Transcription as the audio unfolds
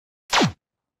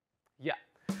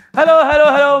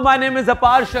Hello. My name is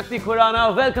Aparshakti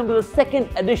Khurana. Welcome to the second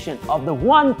edition of the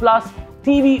OnePlus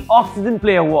TV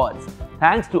OxygenPlay Awards.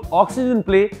 Thanks to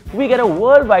OxygenPlay, we get a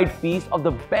worldwide feast of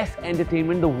the best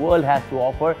entertainment the world has to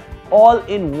offer, all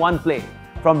in one place.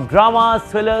 From dramas,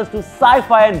 thrillers to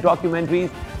sci-fi and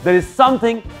documentaries, there is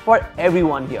something for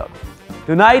everyone here.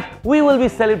 Tonight, we will be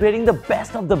celebrating the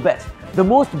best of the best, the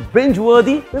most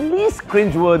binge-worthy, the least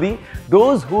cringe-worthy,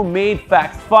 those who made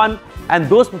facts fun, and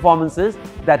those performances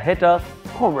that hit a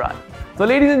home run. So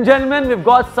ladies and gentlemen, we've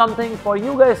got something for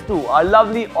you guys too, our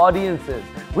lovely audiences.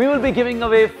 We will be giving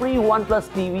away free OnePlus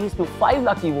TVs to 5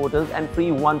 lucky voters and free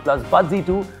OnePlus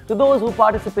BudsZ2 to those who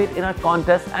participate in our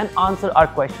contest and answer our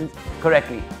questions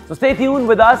correctly. So stay tuned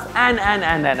with us and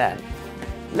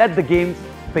let the games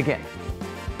begin.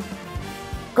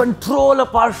 Control,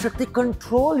 Aparshakti,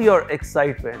 control your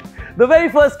excitement. The very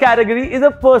first category is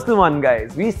a personal one,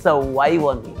 guys. We survive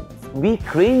on memes. We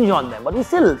cringe on them, but we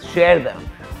still share them.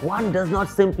 One does not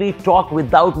simply talk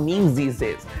without memes these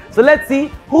days. So let's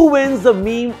see who wins the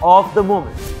meme of the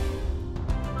moment.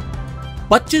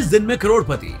 25 दिन में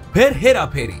करोड़पति, फिर हेरा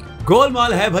फेरी,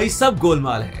 गोलमाल है भाई, सब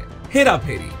गोलमाल है, हेरा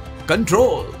फेरी,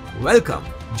 control, welcome,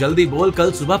 जल्दी बोल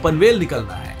कल सुबह पनवेल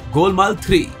निकलना है, गोलमाल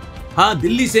 3, हाँ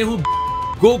दिल्ली से हूँ,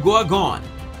 गो गोवा गॉन,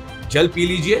 जल पी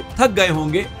लीजिए, थक गए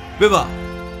होंगे, विवाह.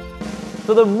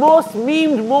 So the most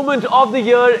memed moment of the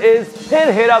year is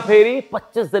Phir Hera Pheri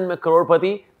 25 दिन में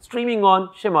करोड़पति, streaming on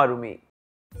Shimarumi.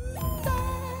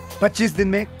 25 दिन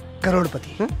में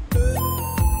करोड़पति.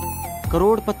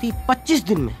 करोड़पति 25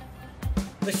 दिन में.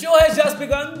 The show has just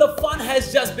begun, the fun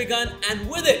has just begun, and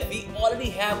with it, we already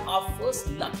have our first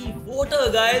lucky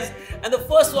voter, guys. And the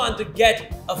first one to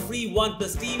get a free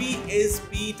OnePlus TV is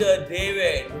Peter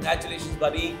David. Congratulations,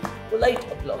 buddy. Polite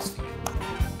applause for you.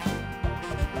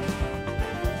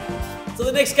 So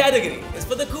the next category is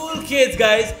for the cool kids,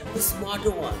 guys, the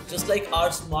smarter one, just like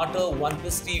our smarter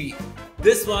OnePlus TV.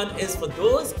 This one is for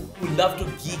those who love to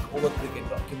geek over cricket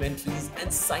documentaries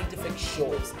and scientific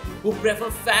shows, who prefer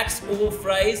facts over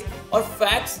fries or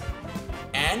facts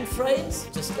and fries,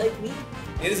 just like me.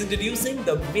 It is introducing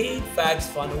the Made Facts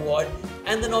Fun Award,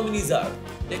 and the nominees are,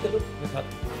 take a look,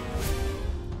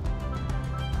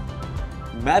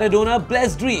 Maradona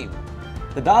Blessed Dream,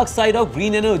 The Dark Side of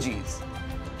Green Energies,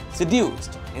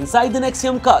 Seduced, Inside the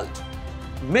Nexium Cult,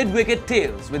 Mid-Wicket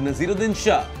Tales with Naziruddin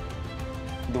Shah,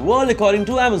 The World According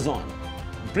to Amazon,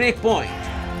 Breakpoint.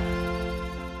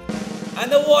 And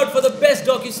the award for the best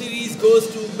docuseries goes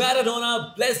to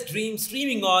Maradona Blessed Dream,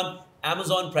 streaming on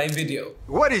Amazon Prime Video.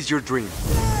 What is your dream?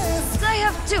 I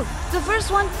have two. The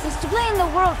first one is to play in the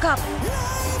World Cup.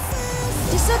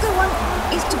 The second one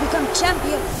is to become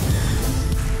champion.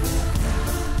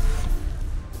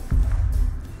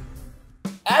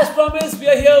 As promised, we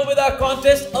are here with our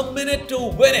contest, A Minute to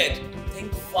Win It.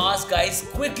 Think fast, guys,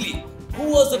 quickly. Who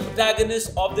was the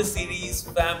protagonist of the series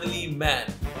Family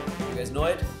Man? You guys know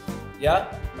it? Yeah?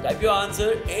 Type your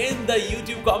answer in the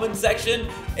YouTube comment section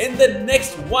in the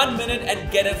next 1 minute and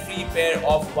get a free pair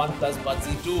of OnePlus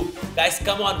BudsZ2. Guys,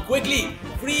 come on, quickly.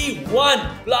 Free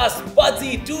OnePlus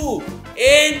BudsZ2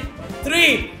 in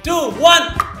 3, 2, 1.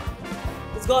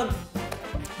 It's gone.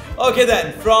 Okay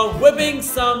then, from whipping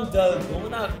some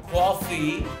Dalgona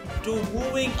coffee to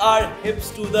moving our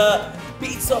hips to the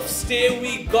beats of stay,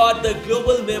 we got the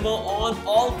global memo on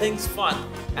all things fun.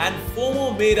 And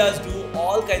FOMO made us do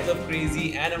all kinds of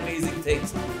crazy and amazing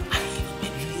things. I even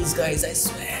made reels, guys, I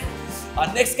swear.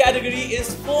 Our next category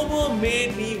is FOMO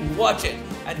made me watch it.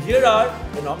 And here are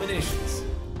the nominations.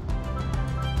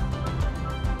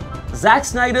 Zack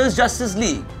Snyder's Justice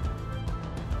League,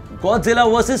 Godzilla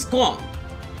vs. Kong,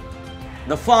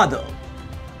 The Father,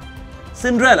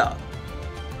 Cinderella,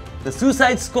 The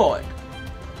Suicide Squad,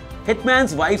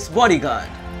 Hitman's Wife's Bodyguard.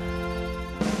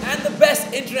 And the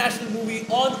best international movie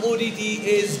on OTT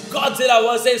is Godzilla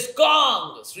vs.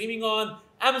 Kong, streaming on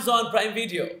Amazon Prime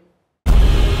Video.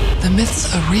 The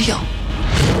myths are real.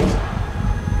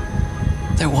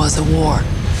 There was a war.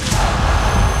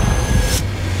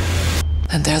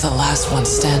 And they're the last ones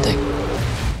standing.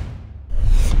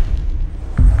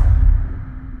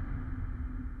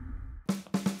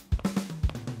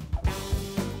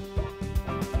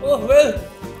 Oh well,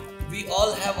 we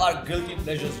all have our guilty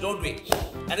pleasures, don't we?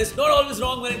 And it's not always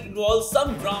wrong when it involves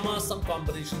some drama, some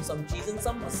competition, some cheese and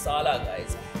some masala,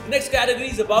 guys. The next category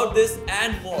is about this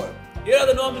and more. Here are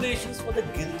the nominations for the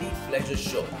Guilty Pleasure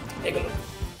Show. Take a look.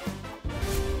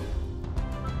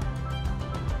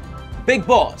 Big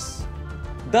Boss,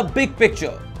 The Big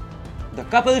Picture, The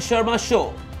Kapil Sharma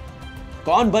Show,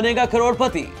 Kaun Banega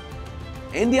Crorepati,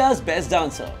 India's Best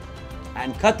Dancer,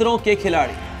 and Khatron Ke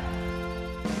Khiladi.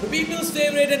 The people's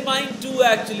favorite and mine too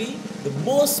actually. The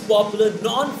most popular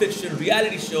non-fiction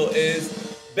reality show is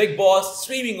Bigg Boss,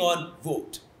 streaming on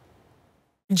Voot.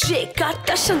 जे का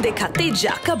टशन देखा,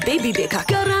 तेजा का baby देखा,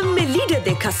 करण में leader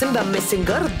देखा, Simba में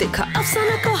singer देखा,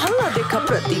 अफसाना का हल्ला देखा,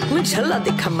 प्रतीक में झल्ला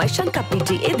देखा, मैशन का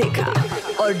पीटीए देखा,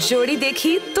 और जोड़ी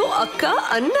देखी तो अक्का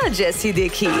अन्ना जैसी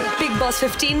देखी। बिग बॉस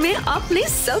 15 में आपने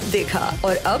सब देखा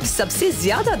और अब सबसे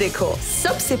ज्यादा देखो,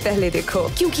 सबसे पहले देखो,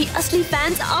 क्योंकि असली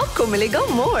फैंस आपको मिलेगा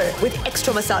more with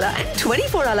extra masala and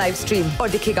 24 live stream और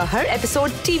दिखेगा हर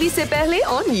एपिसोड टीवी से पहले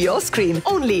on your screen,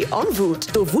 only on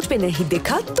वूट। तो वूट पे नहीं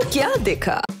देखा तो क्या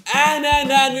देखा?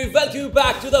 And we welcome you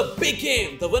back to the big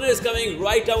game. The winner is coming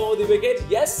right down over the wicket.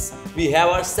 Yes, we have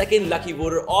our second lucky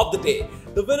voter of the day.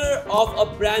 The winner of a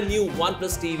brand new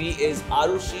OnePlus TV is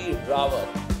Arushi Rawat.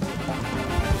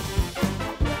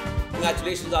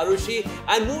 Congratulations, Arushi.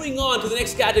 And moving on to the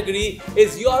next category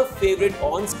is your favorite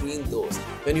on-screen those.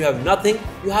 When you have nothing,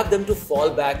 you have them to fall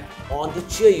back on to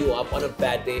cheer you up on a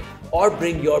bad day or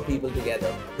bring your people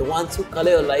together. The ones who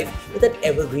color your life with that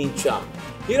evergreen charm.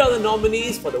 Here are the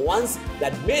nominees for the ones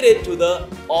that made it to the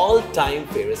all-time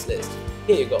favorites list.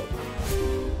 Here you go.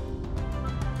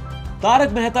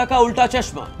 Tarak Mehta का उल्टा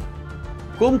चश्मा,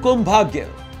 कुमकुम भाग्य,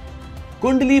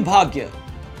 कुंडली भाग्य,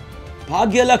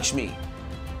 भाग्य Lakshmi,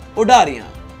 Udaariyaan,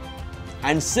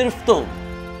 and सिर्फ तुम.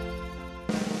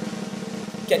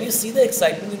 Can you see the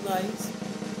excitement in my eyes?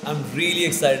 I'm really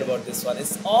excited about this one.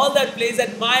 It's all that plays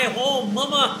at my home.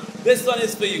 Mama, this one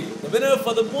is for you. The winner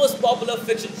for the most popular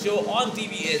fiction show on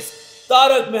TV is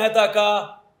Tarak Mehta Ka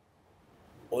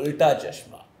Ulta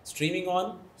Chashma, streaming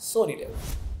on Sony Live.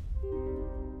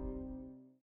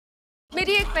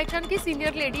 मेरी एक पहचान की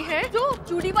senior lady है जो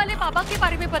चूड़ी वाले बाबा के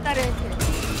बारे में बता रहे थे।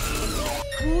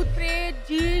 भूत प्रेत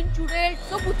जीन चुड़ैल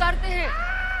सब उतारते हैं।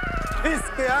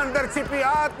 इसके अंदर छिपी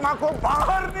आत्मा को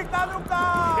बाहर निकालूंगा।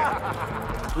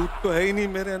 भूत तो है ही नहीं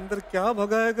मेरे अंदर, क्या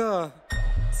भगाएगा?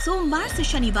 सोमवार से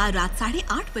शनिवार रात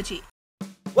 8:30 बजे।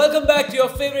 Welcome back to your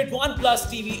favorite OnePlus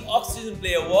TV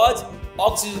OxygenPlay Awards.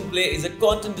 OxygenPlay is a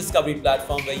content discovery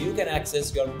platform where you can access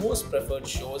your most preferred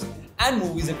shows and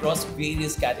movies across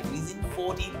various categories in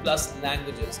 14 plus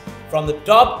languages from the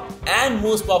top and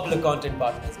most popular content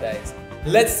partners, guys.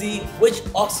 Let's see which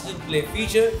OxygenPlay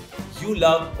feature you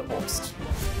love the most.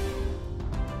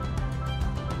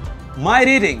 My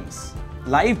ratings,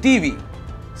 live TV,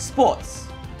 sports,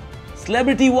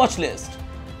 celebrity watch list,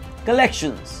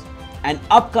 collections, and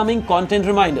upcoming content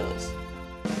reminders.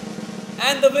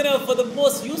 And the winner for the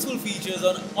most useful features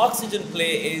on OxygenPlay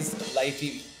is Live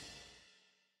TV.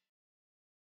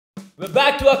 We're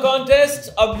back to our contest,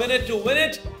 a minute to win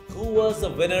it. Who was the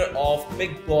winner of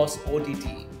Bigg Boss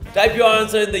OTT? Type your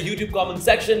answer in the YouTube comment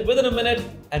section within a minute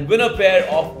and win a pair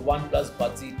of OnePlus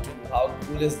BudsZ2. How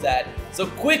cool is that? So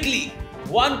quickly,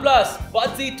 OnePlus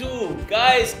BudsZ2.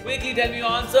 Guys, quickly tell me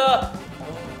your answer.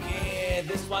 Okay,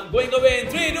 this one going away in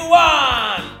 3, 2,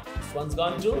 1. This one's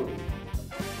gone too.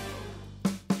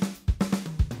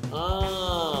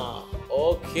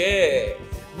 Okay.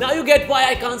 Now you get why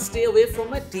I can't stay away from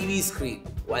my TV screen.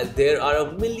 While there are a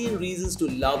million reasons to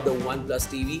love the OnePlus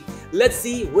TV, let's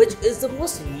see which is the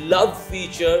most loved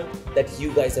feature that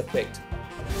you guys have picked.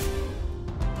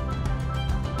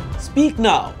 Speak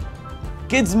Now,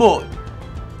 Kids Mode,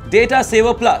 Data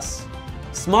Saver Plus,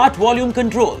 Smart Volume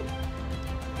Control,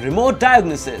 Remote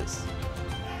Diagnosis,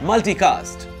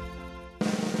 Multicast.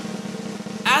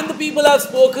 And the people have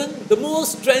spoken. The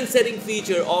most trend-setting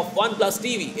feature of OnePlus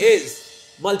TV is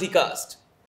Multicast.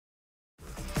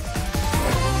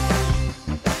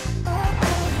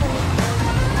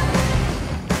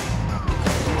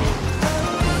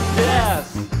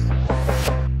 Yes!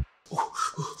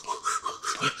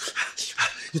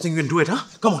 You think you can do it, huh?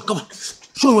 Come on, come on.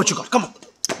 Show me what you got, come on.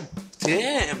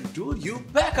 Damn, dude, you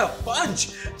pack a punch.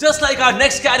 Just like our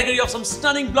next category of some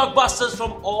stunning blockbusters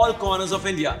from all corners of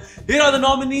India. Here are the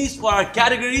nominees for our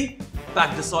category,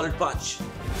 Pack the Solid Punch.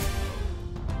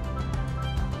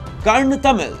 Karn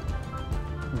Tamil,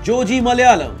 Joji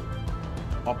Malayalam,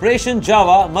 Operation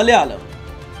Java Malayalam,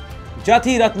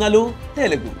 Jathi Ratnalu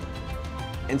Telugu,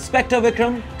 Inspector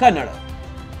Vikram Kannada,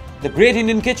 The Great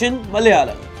Indian Kitchen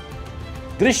Malayalam,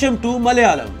 Drishyam 2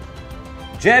 Malayalam,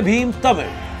 Jai Bhim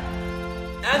Tamil.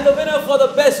 And the winner for the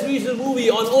best regional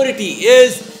movie on OTT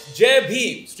is Jai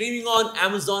Bhim, streaming on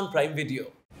Amazon Prime Video.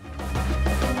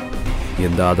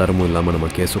 எந்த ஆதாரமும் இல்லாம நம்ம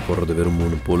case போடுறது வெறும்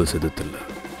 3 police எதிர்த்து இல்ல,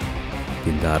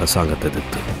 இந்த அரசாங்கத்தை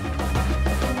எதிர்த்து.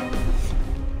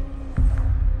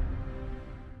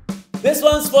 This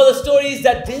one's for the stories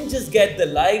that didn't just get the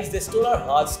likes, they stole our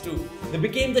hearts too. They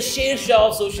became the Sher Shah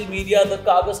of social media, the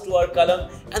Kagas to our Kalam,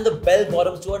 and the bell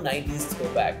bottoms to our 90s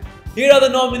throwback. Here are the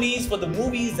nominees for the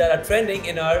movies that are trending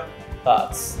in our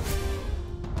hearts.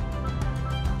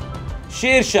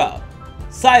 Sher Shah,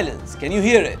 Silence, Can You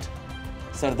Hear It?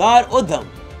 Sardar Udham,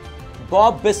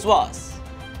 Bob Biswas,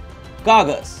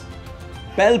 Kagas,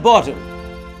 Bell Bottom.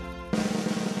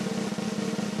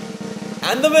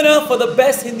 And the winner for the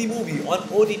best Hindi movie on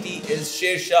OTT is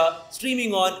Sher Shah,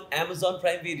 streaming on Amazon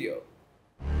Prime Video.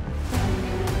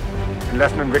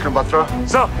 Lieutenant Vikram Batra.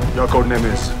 Sir. Your code name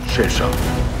is Sher Shah.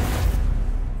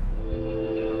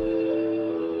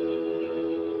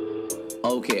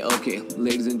 Okay,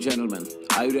 ladies and gentlemen,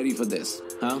 are you ready for this?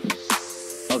 Huh?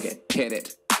 Okay, hit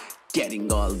it.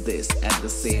 Getting all this at the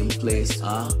same place.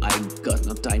 I got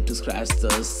no time to scratch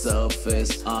the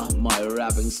surface. My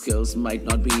rapping skills might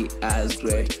not be as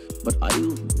great, but are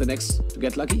you the next to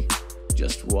get lucky?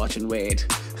 Just watch and wait.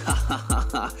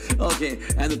 Okay,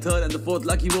 and the third and the fourth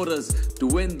lucky voters to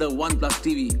win the OnePlus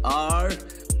TV are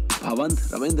Bhavant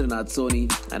Ravindranath Soni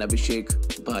and Abhishek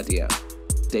Bhatia.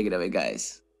 Take it away,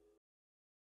 guys.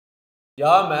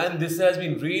 Yeah, man, this has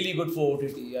been really good for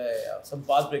OTT. Yeah. Some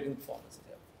path-breaking performances.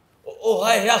 Yeah. Oh,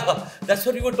 hi, yeah. That's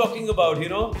what we were talking about, you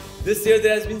know. This year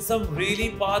there has been some really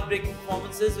path-breaking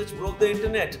performances which broke the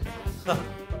internet.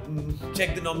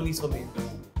 Check the nominees for me.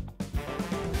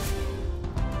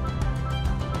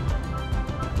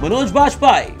 Manoj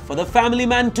Bajpayee for The Family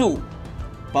Man 2.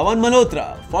 Pawan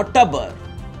Malhotra for Tubber.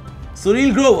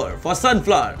 Sunil Grover for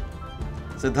Sunflower.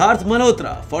 Siddharth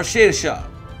Malhotra for Sher Shah.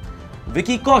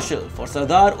 Vicky Kaushal for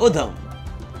Sardar Udham.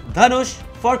 Dhanush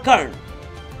for Karn.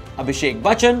 Abhishek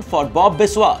Bachchan for Bob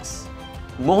Biswas.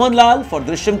 Mohanlal for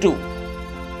Drishyam 2.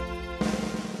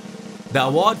 The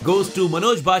award goes to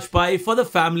Manoj Bajpayee for The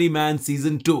Family Man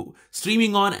Season 2,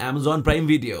 streaming on Amazon Prime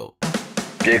Video.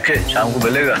 देखे शाम को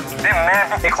मिलेगा।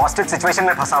 मैं एक hostage situation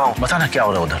में फंसा हूँ। बताना क्या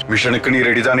हो रहा है उधर? मिशन इतनी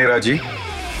रेडी जाने राजी?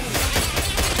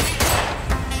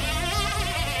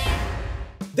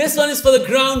 This one is for the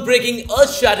groundbreaking,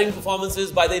 earth-shattering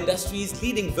performances by the industry's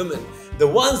leading women, the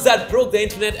ones that broke the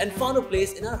internet and found a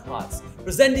place in our hearts.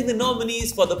 Presenting the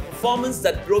nominees for the performance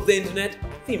that broke the internet,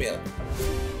 female.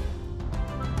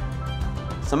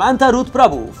 Samantha Ruth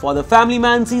Prabhu for The Family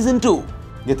Man Season 2.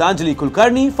 Gitanjali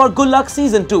Kulkarni for Good Luck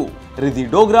Season 2. Riddhi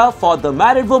Dogra for The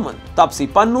Married Woman. Tapsi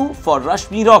Pannu for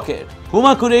Rashmi Rocket.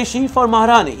 Huma Qureshi for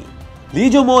Maharani.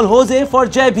 Lijo Mol Jose for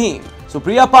Jai Bhim.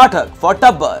 Supriya Pathak for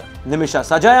Tubber. Nimisha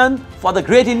Sajayan for The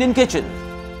Great Indian Kitchen.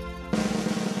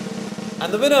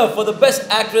 And the winner for the Best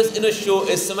Actress in a Show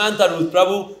is Samantha Ruth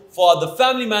Prabhu for The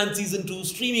Family Man Season 2,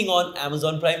 streaming on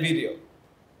Amazon Prime Video.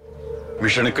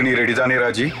 Mission इतनी ready जाने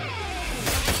राजी?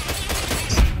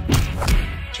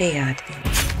 ये आदमी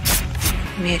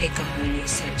मेरी कहानी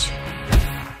सच है.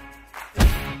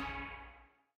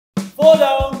 4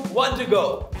 down, 1 to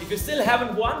go. If you still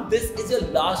haven't won, this is your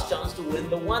last chance to win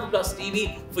the OnePlus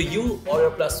TV for you or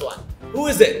your plus one. Who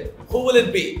is it? Who will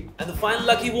it be? And the final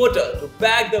lucky voter to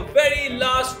bag the very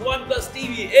last OnePlus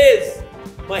TV is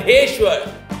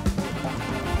Maheshwar.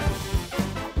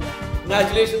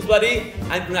 Congratulations, buddy,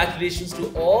 and congratulations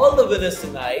to all the winners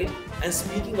tonight. And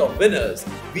speaking of winners,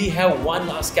 we have one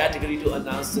last category to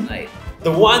announce tonight.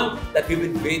 The one that we've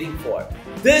been waiting for.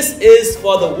 This is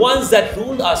for the ones that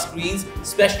ruled our screens,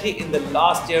 especially in the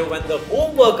last year when the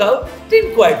home workout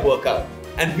didn't quite work out.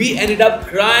 And we ended up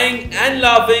crying and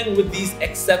laughing with these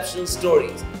exceptional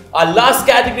stories. Our last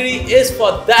category is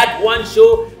for that one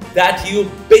show that you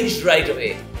binged right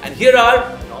away. And here are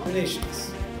the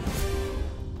nominations.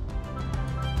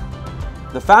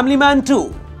 The Family Man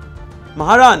 2,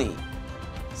 Maharani,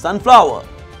 Sunflower,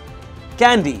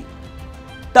 Candy,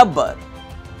 Tubber,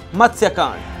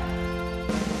 Matsyakand.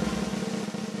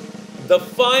 The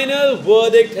final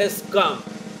verdict has come.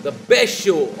 The best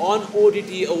show on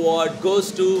OTT award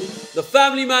goes to The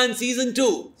Family Man Season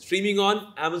 2, streaming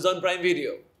on Amazon Prime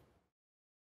Video.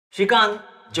 Shrikant,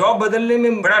 job बदलने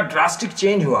में बड़ा drastic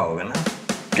change हुआ होगा ना?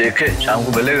 देखे शाम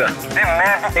को मिलेगा।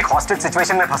 मैं एक हॉस्टेज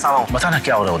सिचुएशन में फंसा हूँ। बताना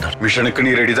क्या हो रहा है उधर? मिशन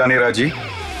इतनी रेडी जाने राजी?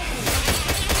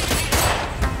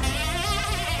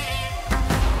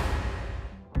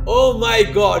 Oh my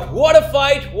God, what a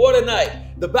fight, what a night.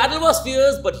 The battle was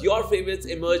fierce, but your favorites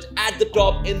emerged at the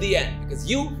top in the end because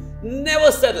you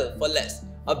never settle for less.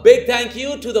 A big thank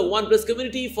you to the OnePlus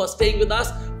community for staying with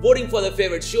us, voting for their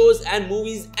favorite shows and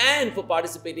movies, and for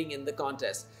participating in the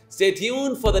contest. Stay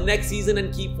tuned for the next season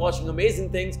and keep watching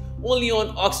amazing things only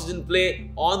on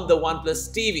OxygenPlay on the OnePlus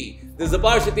TV. This is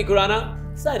Aparshakti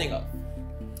Khurana signing off.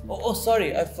 Oh,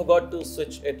 sorry, I forgot to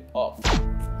switch it off.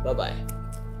 Bye-bye.